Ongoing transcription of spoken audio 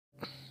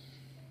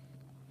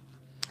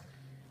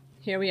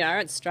Here we are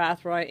at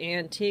Strathroy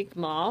Antique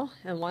Mall,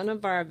 and one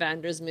of our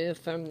vendors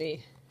moved from the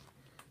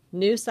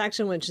new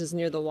section, which is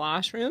near the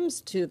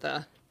washrooms,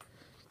 to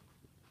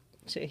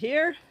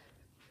here,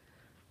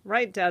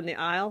 right down the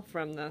aisle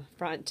from the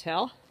front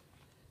till.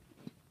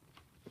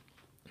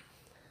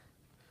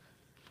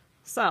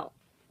 So,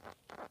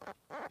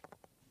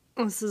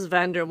 this is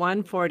vendor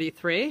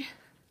 143,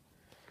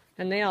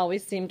 and they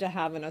always seem to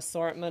have an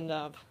assortment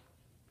of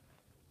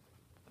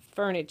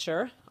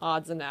furniture,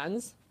 odds and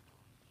ends,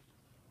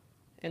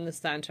 in the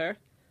center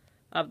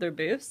of their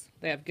booths.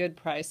 They have good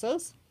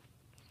prices.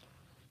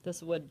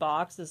 This wood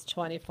box is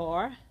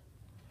 $24.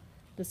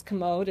 This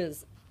commode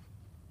is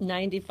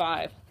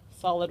 $95,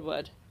 solid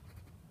wood.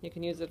 You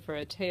can use it for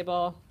a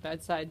table,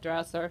 bedside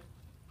dresser.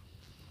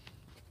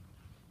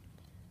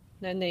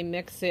 Then they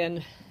mix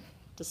in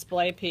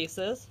display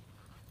pieces,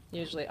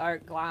 usually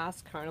art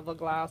glass, carnival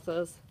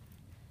glasses.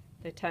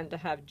 They tend to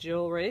have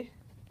jewelry,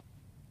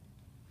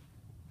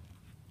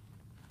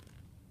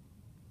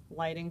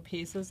 lighting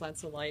pieces,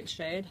 that's a light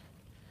shade,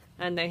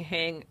 and they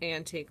hang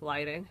antique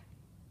lighting.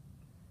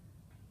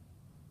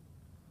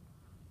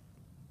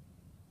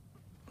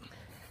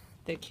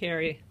 They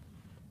carry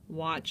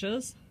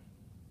watches,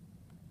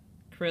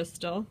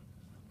 crystal,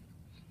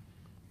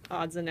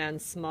 odds and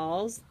ends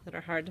smalls that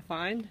are hard to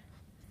find,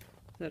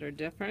 that are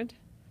different.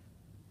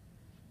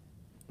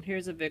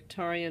 Here's a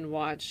Victorian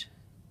watch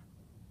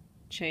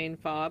chain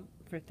fob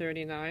for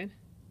 $39.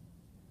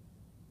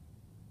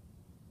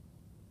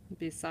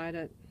 Beside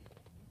it,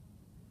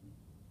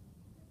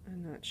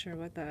 I'm not sure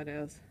what that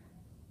is.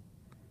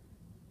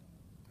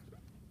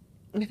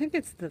 I think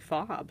it's the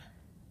fob.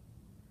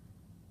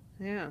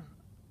 Yeah,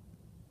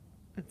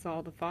 it's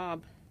all the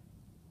fob.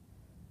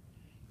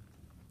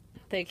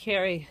 They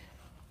carry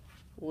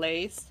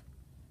lace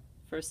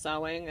for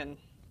sewing and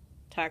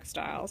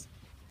textiles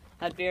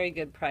at very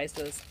good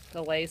prices.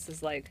 The lace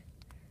is like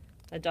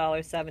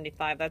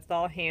 $1.75. That's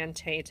all hand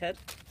tainted.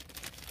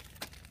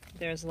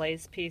 There's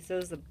lace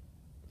pieces,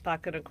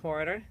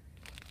 $1.25.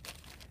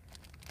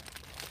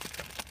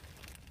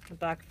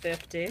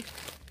 $1.50.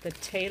 The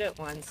tainted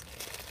ones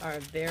are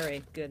a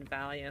very good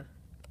value.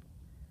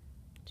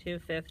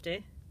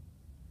 $2.50.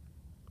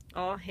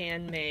 All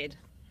handmade.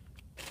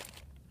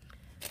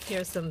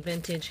 Here's some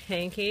vintage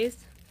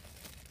hankies.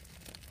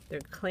 They're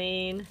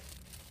clean,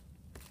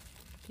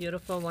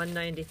 beautiful,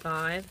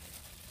 $1.95.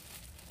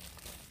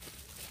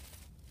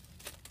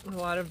 A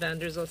lot of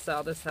vendors will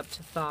sell this up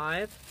to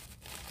 $5.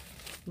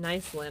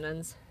 Nice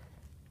linens.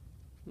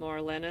 More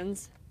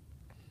linens.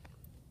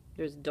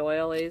 There's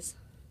doilies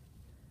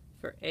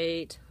for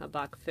 $8,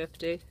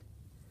 $1.50.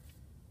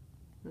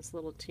 This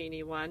little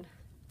teeny one.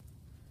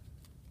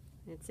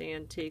 It's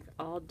antique,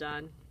 all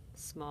done,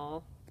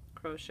 small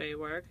crochet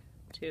work,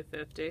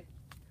 $2.50.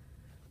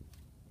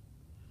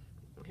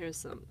 Here's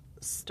some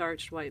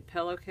starched white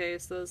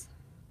pillowcases.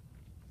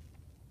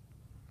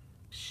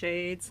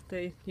 Shades,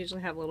 they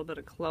usually have a little bit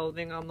of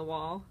clothing on the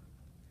wall,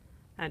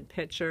 and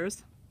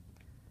pictures.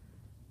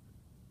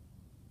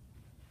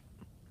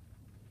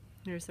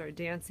 Here's our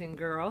dancing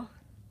girl.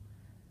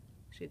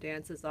 She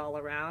dances all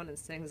around and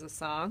sings a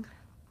song.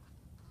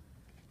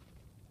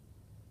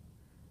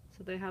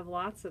 So they have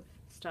lots of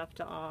stuff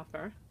to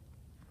offer.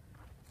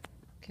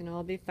 Can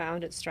all be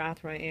found at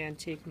Strathroy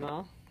Antique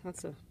Mall.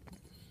 That's a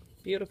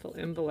beautiful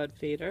invalid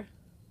feeder.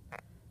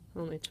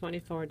 Only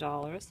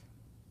 $24.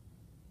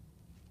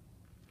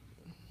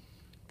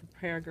 The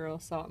Prayer Girl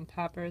salt and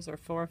peppers are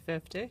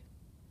 $4.50.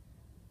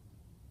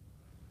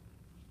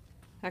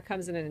 That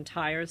comes in an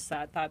entire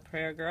set, that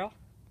Prayer Girl.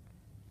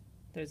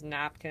 There's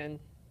napkin,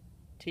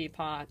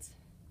 teapots,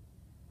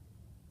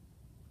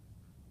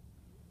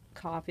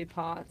 coffee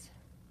pots.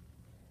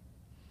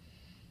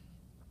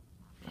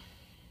 There's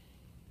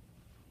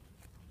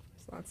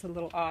lots of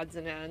little odds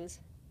and ends,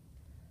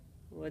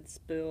 wood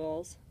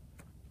spools.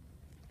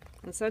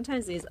 And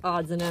sometimes these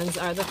odds and ends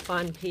are the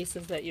fun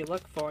pieces that you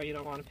look for. You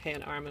don't want to pay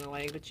an arm and a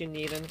leg, but you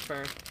need them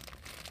for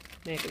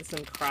making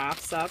some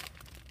crafts up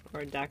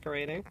or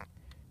decorating.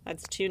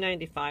 That's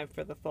 $2.95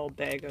 for the full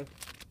bag of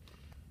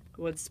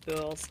wood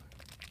spools.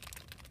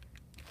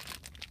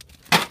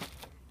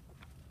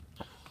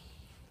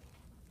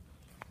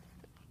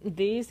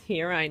 These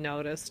here I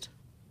noticed,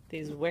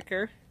 these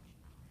wicker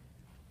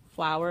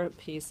flower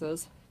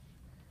pieces,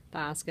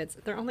 baskets,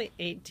 they're only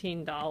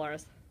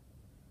 $18.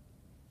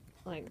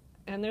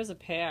 And there's a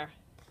pair.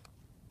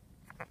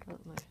 Oh,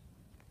 my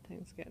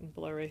thing's getting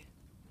blurry.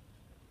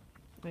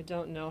 I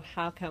don't know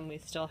how come we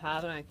still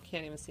have it. I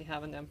can't even see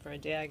having them for a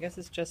day. I guess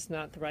it's just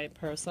not the right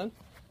person.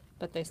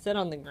 But they sit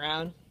on the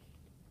ground.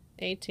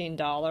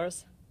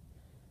 $18.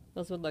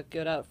 Those would look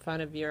good out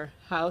front of your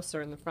house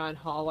or in the front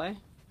hallway.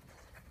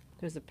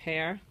 There's a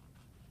pair.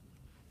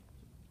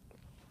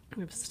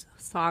 We have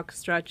sock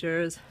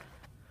stretchers.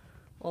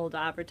 Old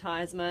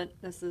advertisement.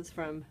 This is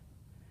from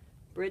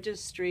Bridges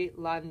Street,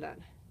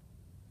 London.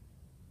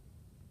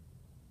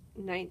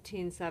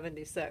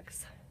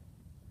 1976.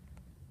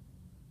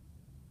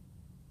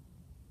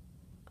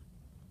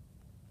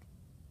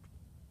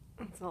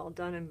 It's all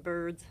done in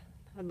birds.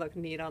 That'd look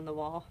neat on the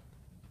wall.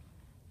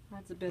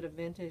 Adds a bit of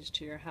vintage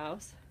to your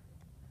house.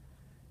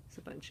 It's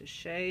a bunch of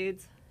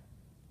shades,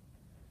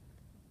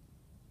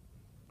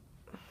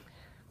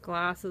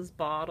 glasses,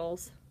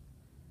 bottles.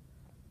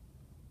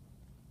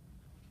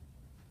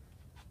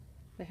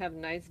 They have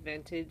nice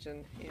vintage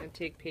and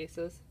antique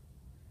pieces.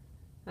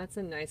 That's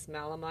a nice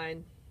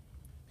melamine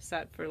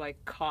set for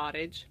like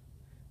cottage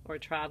or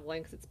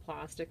traveling because it's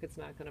plastic, it's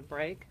not going to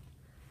break.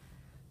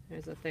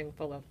 There's a thing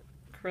full of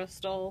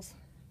crystals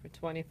for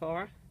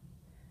 $24.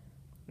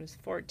 There's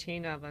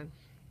 14 of them.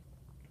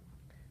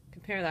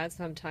 Compare that,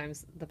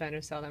 sometimes the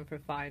vendors sell them for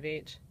 $5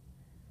 each.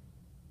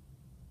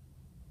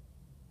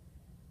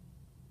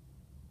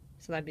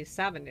 So that'd be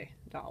 $70.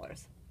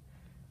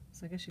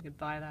 So I guess you could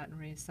buy that and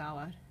resell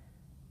it.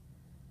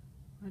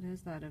 What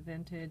is that, a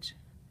vintage?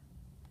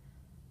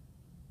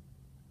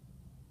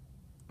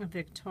 A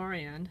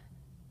Victorian.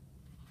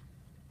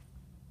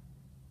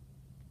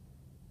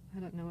 I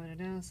don't know what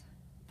it is.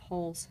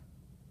 Pulls.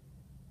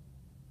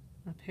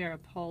 A pair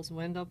of pulls,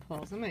 window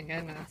pulls. Oh my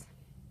goodness.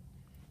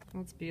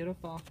 That's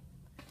beautiful.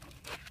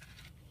 I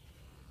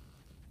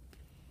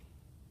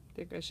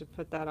think I should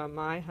put that on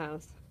my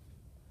house.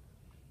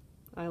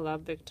 I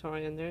love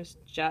Victorian. There's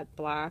jet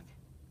black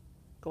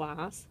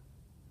glass.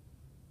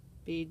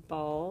 Bead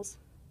balls.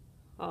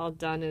 All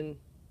done in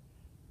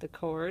the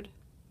cord.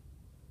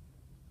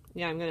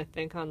 Yeah, I'm going to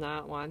think on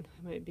that one.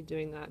 I might be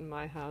doing that in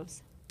my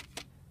house.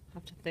 I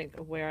have to think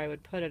of where I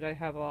would put it. I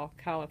have all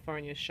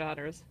California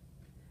shutters.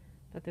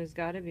 But there's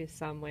got to be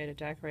some way to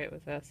decorate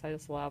with this. I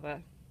just love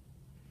it.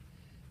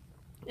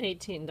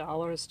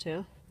 $18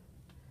 too.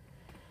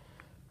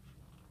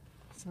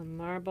 Some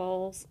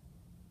marbles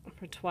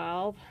for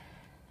 $12.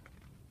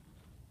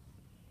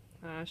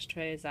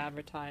 Ashtrays,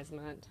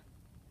 advertisement.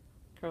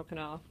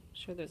 Crokinole. I'm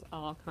sure there's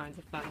all kinds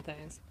of fun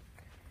things.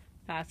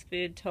 Fast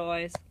food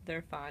toys.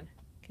 They're fun.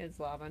 Kids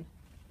love them.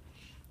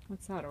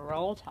 What's that? A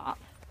roll top.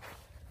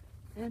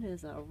 It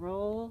is a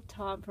roll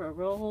top for a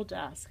roll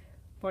desk.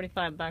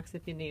 $45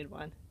 if you need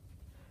one.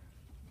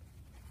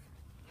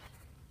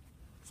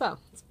 So,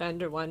 it's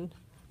Bender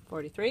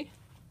 143.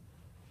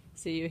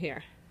 See you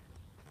here.